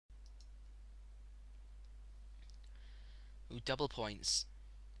double points.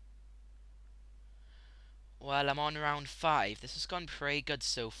 Well, I'm on round 5. This has gone pretty good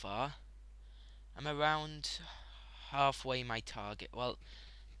so far. I'm around halfway my target. Well,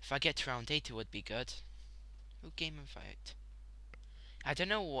 if I get to round 8 it would be good. Who game and fight? I don't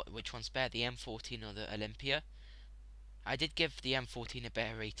know which one's better, the M14 or the Olympia. I did give the M14 a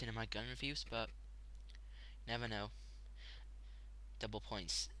better rating in my gun reviews, but never know. Double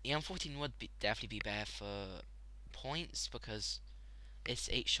points. The M14 would definitely be better for points because it's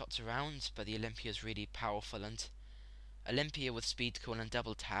 8 shots around, but the Olympia is really powerful. And Olympia with speed cool and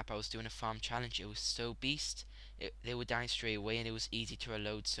double tap, I was doing a farm challenge, it was so beast. They were dying straight away and it was easy to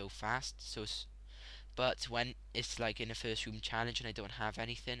reload so fast. But when it's like in a first room challenge and I don't have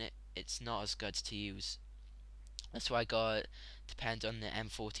anything, it's not as good to use. That's why I gotta depend on the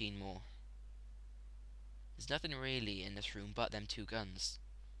M14 more. There's nothing really in this room but them 2 guns.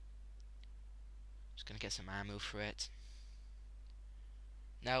 Just gonna get some ammo for it.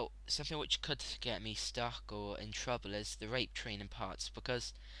 Now, something which could get me stuck or in trouble is the rape training parts,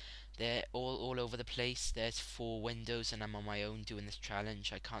 because they're all over the place. There's 4 windows and I'm on my own doing this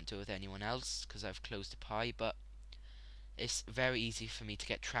challenge. I can't do it with anyone else because I've closed the pie, but it's very easy for me to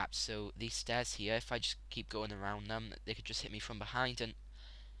get trapped. So these stairs here, if I just keep going around them, they could just hit me from behind, and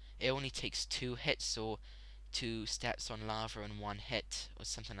it only takes 2 hits or 2 steps on lava and 1 hit or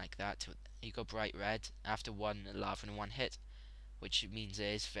something like that. You go bright red after 1 lava and 1 hit, which means it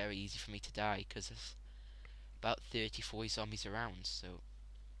is very easy for me to die because there's about 30-40 zombies around. So,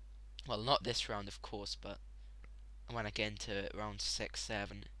 well, not this round of course, but when I get into round 6,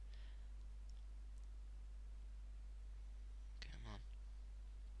 7. Come on.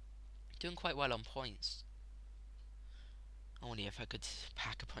 Doing quite well on points. Only if I could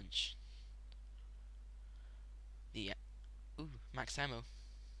pack a punch. The max ammo.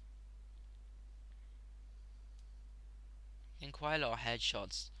 Getting quite a lot of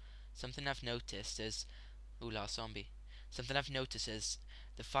headshots. Something I've noticed is last zombie. Something I've noticed is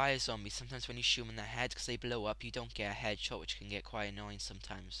the fire zombies, sometimes when you shoot them in the head because they blow up, you don't get a headshot, which can get quite annoying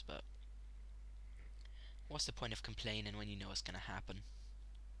sometimes, but what's the point of complaining when you know it's going to happen?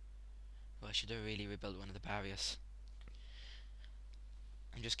 Well, I should have really rebuilt one of the barriers.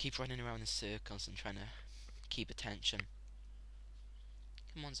 And just keep running around in circles and trying to keep attention.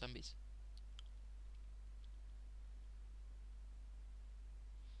 Come on, zombies.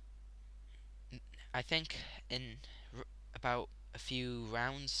 I think in about a few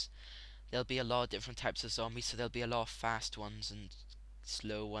rounds there'll be a lot of different types of zombies, so there'll be a lot of fast ones and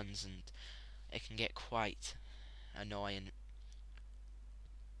slow ones, and it can get quite annoying.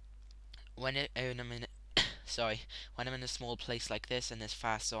 When I'm in when I'm in a small place like this and there's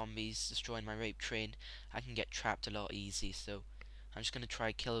fast zombies destroying my rape train, I can get trapped a lot easy. So I'm just gonna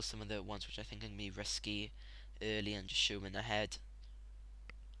try kill some of the ones which I think can be risky early and just shoot them in the head,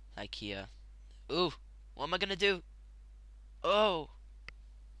 like here. Ooh, what am I gonna do? Oh,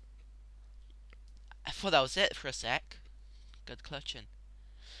 I thought that was it for a sec. Good clutching.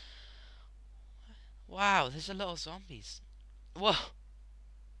 Wow, there's a lot of zombies. Whoa.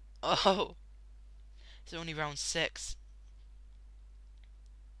 Oh, it's only round 6.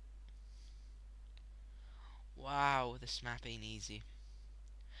 Wow, this map ain't easy.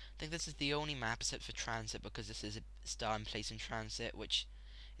 I think this is the only map except for transit, because this is a starting place in transit, which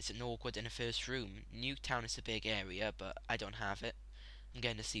is an awkward in a first room. Newtown is a big area, but I don't have it. I'm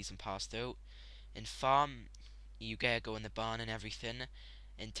getting a season pass though. In farm, you get to go in the barn and everything.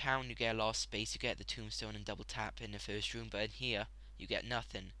 In town, you get a lot of space. You get the tombstone and double tap in the first room, but in here, you get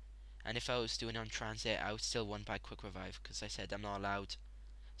nothing. And if I was doing it on transit, I would still win by quick revive, because I said I'm not allowed.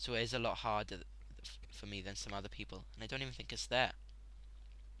 So it is a lot harder for me than some other people, and I don't even think it's there.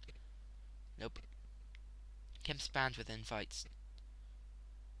 Nope. Kim spammed with invites.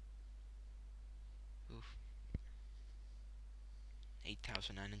 Oof.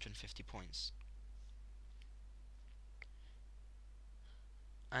 8,950 points.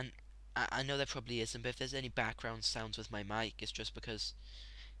 And I know there probably isn't, but if there's any background sounds with my mic, it's just because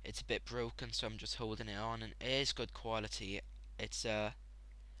it's a bit broken, so I'm just holding it on, and it is good quality. It's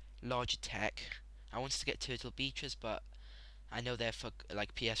Logitech. I wanted to get Turtle Beaches, but I know they're for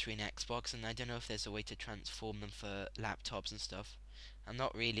like PS3 and Xbox, and I don't know if there's a way to transform them for laptops and stuff. I'm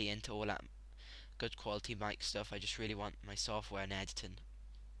not really into all that good quality mic stuff. I just really want my software and editing.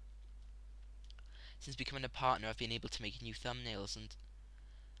 Since becoming a partner, I've been able to make new thumbnails, and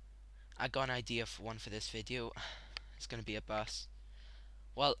I got an idea for one for this video. It's gonna be a bus.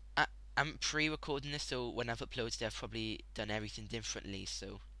 Well, I'm pre-recording this, so when I've uploaded it, I've probably done everything differently.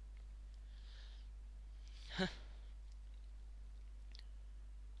 So I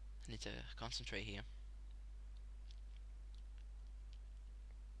need to concentrate here.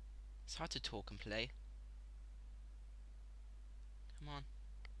 It's hard to talk and play. Come on.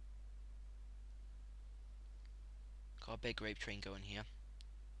 Got a big rape train going here.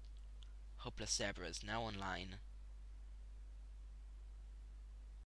 Hopeless Zebra is now online.